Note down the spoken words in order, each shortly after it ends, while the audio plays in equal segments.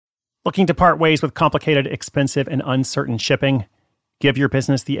Looking to part ways with complicated, expensive, and uncertain shipping? Give your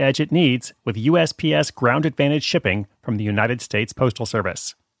business the edge it needs with USPS Ground Advantage shipping from the United States Postal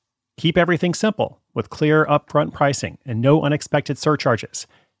Service. Keep everything simple with clear upfront pricing and no unexpected surcharges.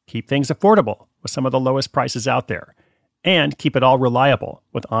 Keep things affordable with some of the lowest prices out there. And keep it all reliable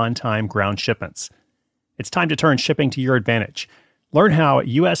with on-time ground shipments. It's time to turn shipping to your advantage. Learn how at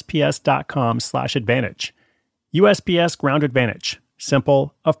USPS.com/advantage. USPS Ground Advantage.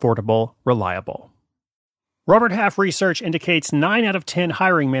 Simple, affordable, reliable. Robert Half research indicates 9 out of 10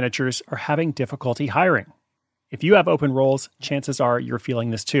 hiring managers are having difficulty hiring. If you have open roles, chances are you're feeling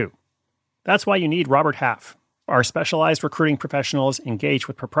this too. That's why you need Robert Half. Our specialized recruiting professionals engage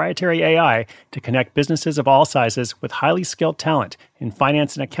with proprietary AI to connect businesses of all sizes with highly skilled talent in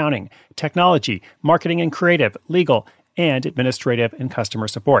finance and accounting, technology, marketing and creative, legal, and administrative and customer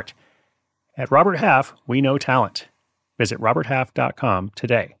support. At Robert Half, we know talent. Visit roberthalf.com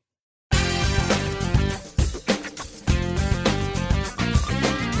today.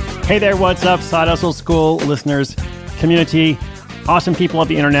 Hey there, what's up, Side Hustle School listeners, community, awesome people of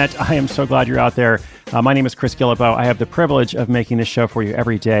the internet. I am so glad you're out there. My name is Chris Guillebeau. I have the privilege of making this show for you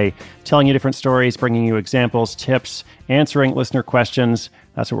every day, telling you different stories, bringing you examples, tips, answering listener questions.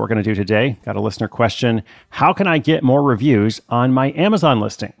 That's what we're going to do today. Got a listener question. How can I get more reviews on my Amazon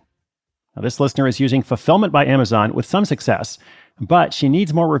listing? Now, this listener is using Fulfillment by Amazon with some success, but she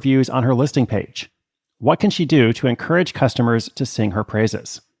needs more reviews on her listing page. What can she do to encourage customers to sing her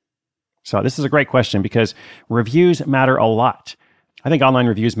praises? So this is a great question because reviews matter a lot. I think online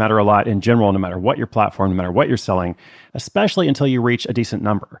reviews matter a lot in general, no matter what your platform, no matter what you're selling, especially until you reach a decent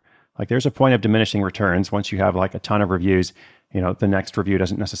number. Like there's a point of diminishing returns. Once you have like a ton of reviews, the next review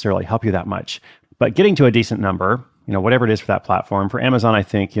doesn't necessarily help you that much. But getting to a decent number, whatever it is for that platform, for Amazon, I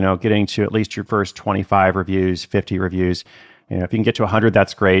think, getting to at least your first 25 reviews, 50 reviews, if you can get to 100,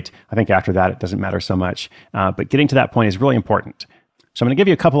 that's great. I think after that, it doesn't matter so much. But getting to that point is really important. So I'm going to give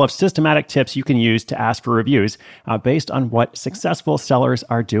you a couple of systematic tips you can use to ask for reviews based on what successful sellers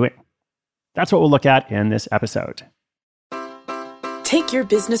are doing. That's what we'll look at in this episode. Take your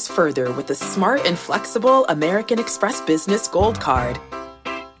business further with the smart and flexible American Express Business Gold Card.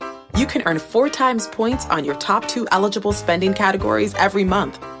 You can earn 4 times points on your top 2 eligible spending categories every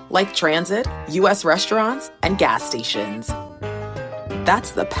month, like transit, U.S. restaurants, and gas stations.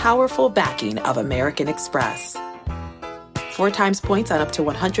 That's the powerful backing of American Express. 4 times points on up to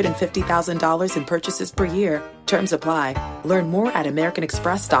 $150,000 in purchases per year. Terms apply. Learn more at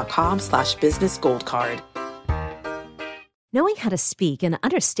americanexpress.com/businessgoldcard. Knowing how to speak and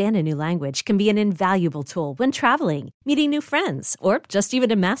understand a new language can be an invaluable tool when traveling, meeting new friends, or just even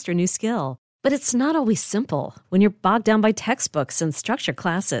to master a new skill. But it's not always simple when you're bogged down by textbooks and structured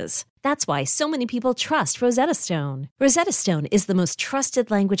classes. That's why so many people trust Rosetta Stone. Rosetta Stone is the most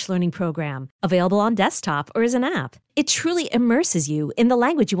trusted language learning program, available on desktop or as an app. It truly immerses you in the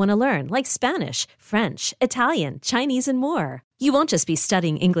language you want to learn, like Spanish, French, Italian, Chinese, and more. You won't just be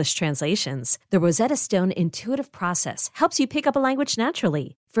studying English translations. The Rosetta Stone intuitive process helps you pick up a language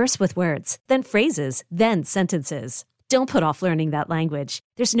naturally, first with words, then phrases, then sentences. Don't put off learning that language.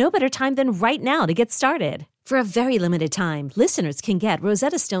 There's no better time than right now to get started. For a very limited time, listeners can get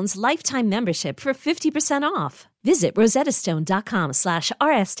Rosetta Stone's lifetime membership for 50% off. Visit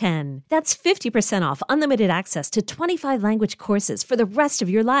rosettastone.com/rs10. That's 50% off unlimited access to 25 language courses for the rest of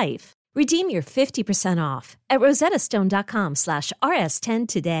your life. Redeem your 50% off at rosettastone.com/rs10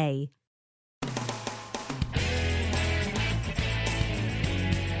 today.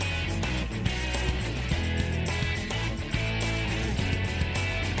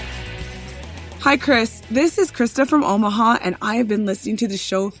 Hi, Chris. This is Krista from Omaha, and I have been listening to the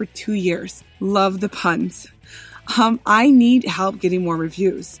show for 2 years. Love the puns. I need help getting more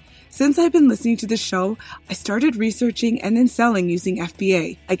reviews. Since I've been listening to the show, I started researching and then selling using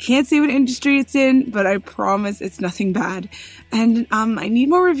FBA. I can't say what industry it's in, but I promise it's nothing bad. And I need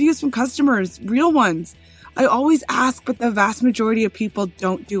more reviews from customers, real ones. I always ask, but the vast majority of people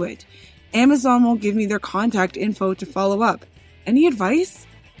don't do it. Amazon won't give me their contact info to follow up. Any advice?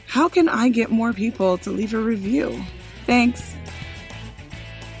 How can I get more people to leave a review? Thanks.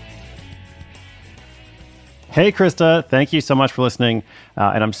 Hey, Krista. Thank you so much for listening.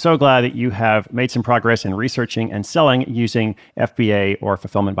 And I'm so glad that you have made some progress in researching and selling using FBA or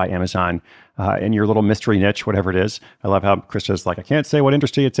Fulfillment by Amazon in your little mystery niche, whatever it is. I love how Krista's like, I can't say what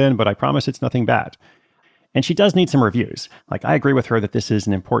industry it's in, but I promise it's nothing bad. And she does need some reviews. Like, I agree with her that this is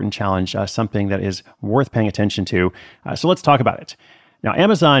an important challenge, something that is worth paying attention to. So let's talk about it. Now,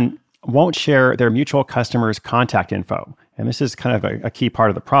 Amazon won't share their mutual customers' contact info. And this is kind of a key part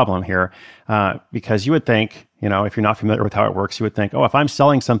of the problem here, because you would think, if you're not familiar with how it works, you would think, oh, if I'm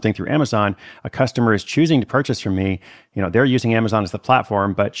selling something through Amazon, a customer is choosing to purchase from me, they're using Amazon as the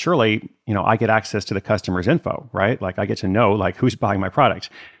platform, but surely, I get access to the customer's info, right? Like I get to know who's buying my product.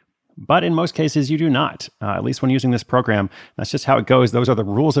 But in most cases, you do not, at least when using this program. That's just how it goes. Those are the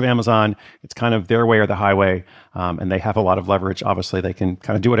rules of Amazon. It's kind of their way or the highway, and they have a lot of leverage. Obviously, they can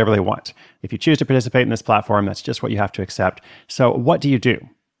kind of do whatever they want. If you choose to participate in this platform, that's just what you have to accept. So what do you do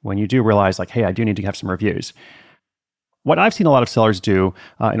when you do realize, hey, I do need to have some reviews? What I've seen a lot of sellers do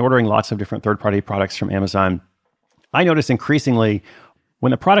in ordering lots of different third-party products from Amazon, I notice increasingly when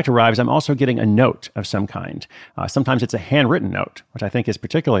the product arrives, I'm also getting a note of some kind. Sometimes it's a handwritten note, which I think is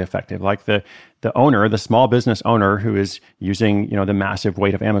particularly effective. Like the owner, the small business owner who is using the massive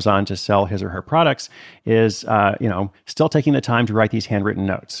weight of Amazon to sell his or her products is still taking the time to write these handwritten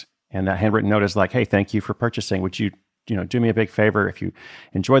notes. And that handwritten note is like, hey, thank you for purchasing. Would you do me a big favor? If you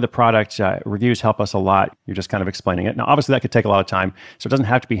enjoy the product, reviews help us a lot. You're just kind of explaining it. Now, obviously, that could take a lot of time, so it doesn't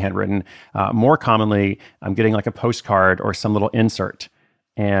have to be handwritten. More commonly, I'm getting like a postcard or some little insert.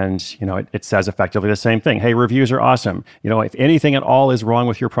 And, it says effectively the same thing. Hey, reviews are awesome. If anything at all is wrong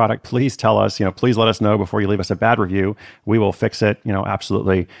with your product, please tell us, please let us know before you leave us a bad review. We will fix it,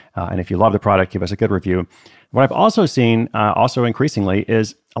 absolutely. And if you love the product, give us a good review. What I've also seen, also increasingly,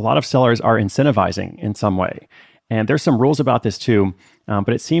 is a lot of sellers are incentivizing in some way. And there's some rules about this too. But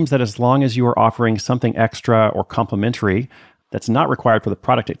it seems that as long as you are offering something extra or complimentary that's not required for the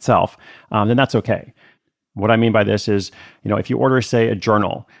product itself, then that's okay. What I mean by this is, if you order, say, a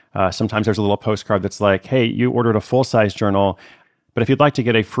journal, sometimes there's a little postcard that's like, hey, you ordered a full-size journal, but if you'd like to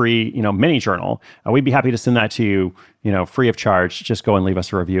get a free, mini journal, we'd be happy to send that to you, free of charge. Just go and leave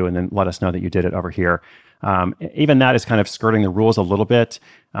us a review and then let us know that you did it over here. Even that is kind of skirting the rules a little bit.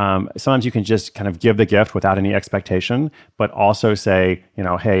 Sometimes you can just kind of give the gift without any expectation, but also say,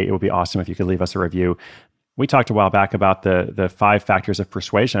 hey, it would be awesome if you could leave us a review. We talked a while back about the 5 factors of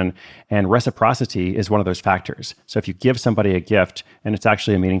persuasion, and reciprocity is one of those factors. So if you give somebody a gift and it's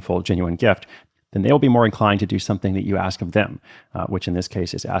actually a meaningful, genuine gift, then they'll be more inclined to do something that you ask of them, which in this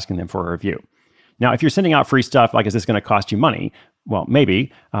case is asking them for a review. Now, if you're sending out free stuff, is this going to cost you money? Well,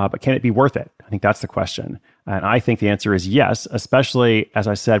 maybe, but can it be worth it? I think that's the question. And I think the answer is yes, especially, as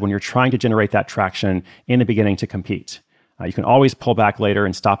I said, when you're trying to generate that traction in the beginning to compete. You can always pull back later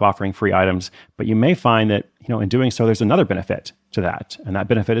and stop offering free items, but you may find that, in doing so, there's another benefit to that. And that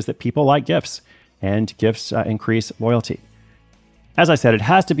benefit is that people like gifts, and gifts increase loyalty. As I said, it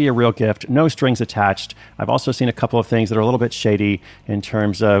has to be a real gift, no strings attached. I've also seen a couple of things that are a little bit shady in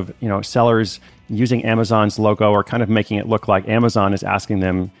terms of, sellers using Amazon's logo or kind of making it look like Amazon is asking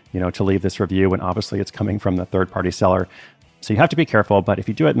them, to leave this review, when obviously it's coming from the third-party seller. So you have to be careful, but if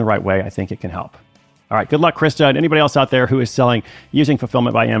you do it in the right way, I think it can help. All right, good luck, Krista, and anybody else out there who is selling using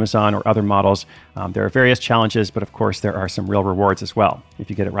Fulfillment by Amazon or other models. There are various challenges, but of course, there are some real rewards as well if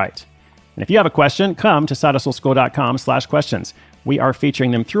you get it right. And if you have a question, come to sidehustleschool.com/questions. We are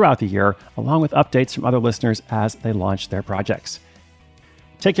featuring them throughout the year, along with updates from other listeners as they launch their projects.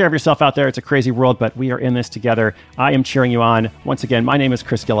 Take care of yourself out there. It's a crazy world, but we are in this together. I am cheering you on. Once again, my name is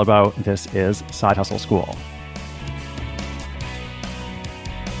Chris Guillebeau. This is Side Hustle School.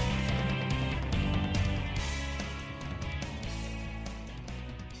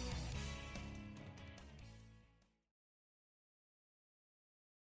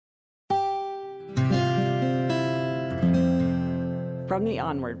 From the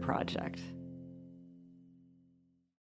Onward Project.